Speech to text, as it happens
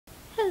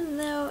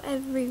Hello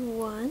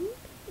everyone,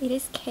 it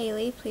is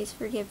Kaylee. Please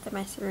forgive the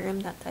messy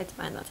room. That side's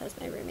mine, that side's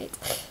my roommate's.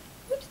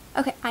 Oops.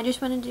 Okay, I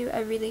just want to do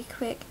a really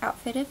quick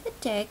outfit of the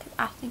day because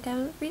I think I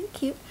look really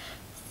cute.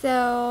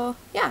 So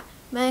yeah,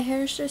 my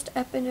hair's just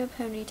up in a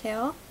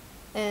ponytail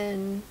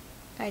and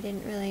I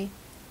didn't really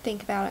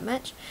think about it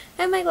much.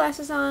 I have my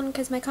glasses on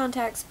because my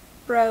contacts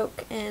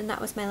broke and that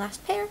was my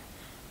last pair.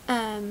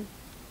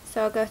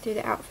 So I'll go through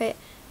the outfit.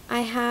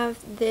 I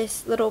have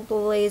this little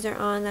blazer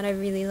on that I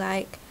really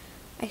like.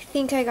 I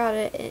think I got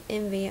it at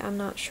Envy, I'm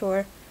not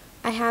sure.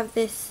 I have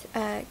this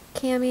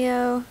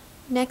cameo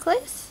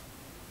necklace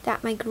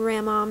that my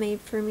grandma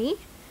made for me.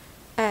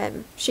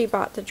 She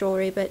bought the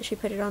jewelry, but she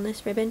put it on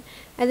this ribbon.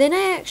 And then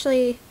I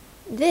actually,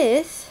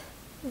 I'll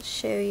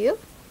show you.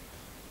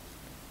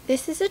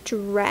 This is a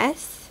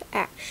dress,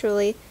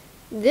 actually.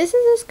 This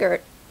is a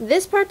skirt.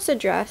 This part's a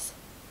dress.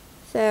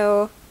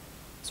 So,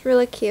 it's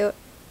really cute.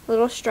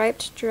 Little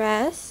striped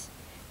dress.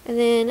 And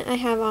then I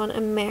have on a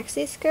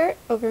maxi skirt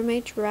over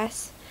my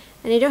dress.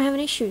 And I don't have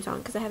any shoes on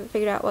because I haven't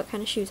figured out what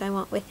kind of shoes I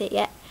want with it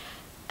yet.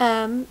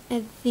 And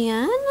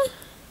then,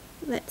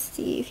 let's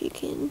see if you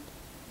can,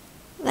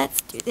 let's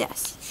do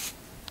this.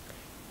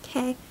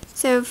 Okay,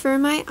 so for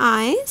my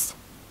eyes,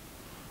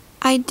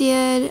 I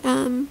did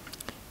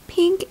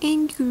pink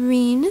and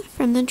green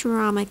from the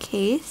drama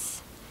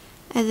case.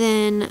 And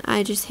then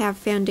I just have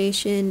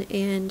foundation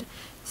and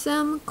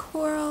some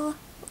coral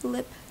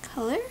lip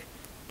color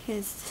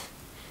because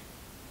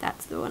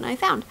that's the one I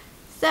found.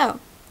 So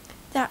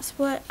that's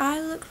what I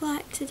look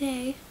like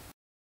today.